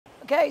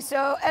Okay,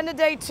 so end of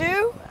day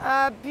 2,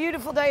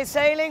 beautiful day of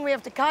sailing. We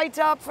have the kite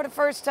up for the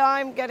first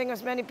time, getting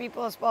as many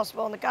people as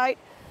possible on the kite.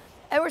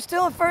 And we're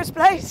still in first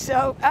place,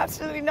 so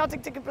absolutely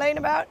nothing to complain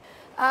about.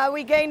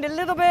 We gained a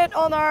little bit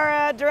on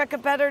our direct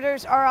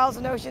competitors, Arals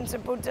and Oceans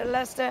and Punta del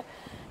Este.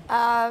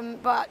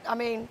 But I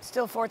mean,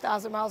 still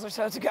 4,000 miles or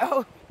so to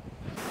go.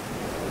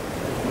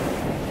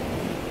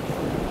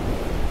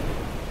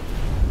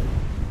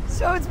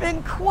 So it's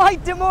been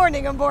quite the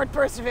morning on board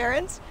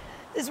Perseverance.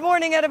 This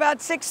morning at about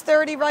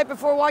 6:30, right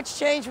before watch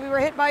change, we were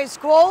hit by a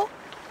squall.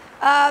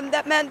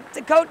 That meant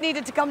the coat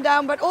needed to come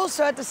down, but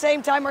also at the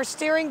same time our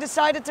steering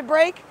decided to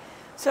break.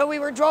 So we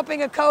were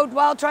dropping a coat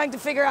while trying to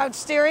figure out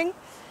steering.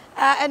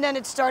 And then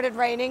it started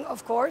raining,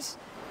 of course.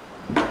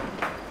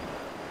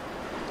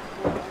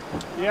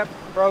 Yep,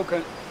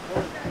 broken.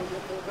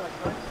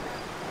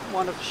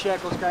 One of the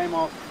shackles came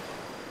off.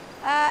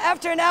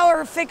 After an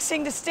hour of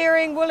fixing the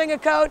steering, wooling a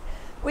coat,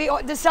 we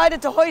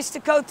decided to hoist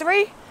the coat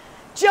 3.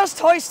 Just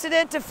hoisted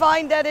it to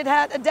find that it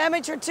had a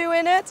damage or 2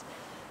 in it.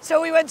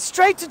 So we went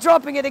straight to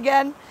dropping it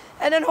again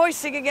and then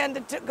hoisting again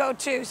to go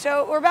 2.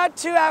 So we're about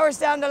 2 hours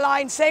down the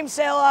line, same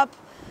sail up.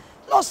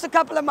 Lost a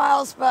couple of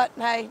miles, but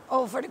hey,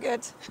 all for the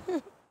good.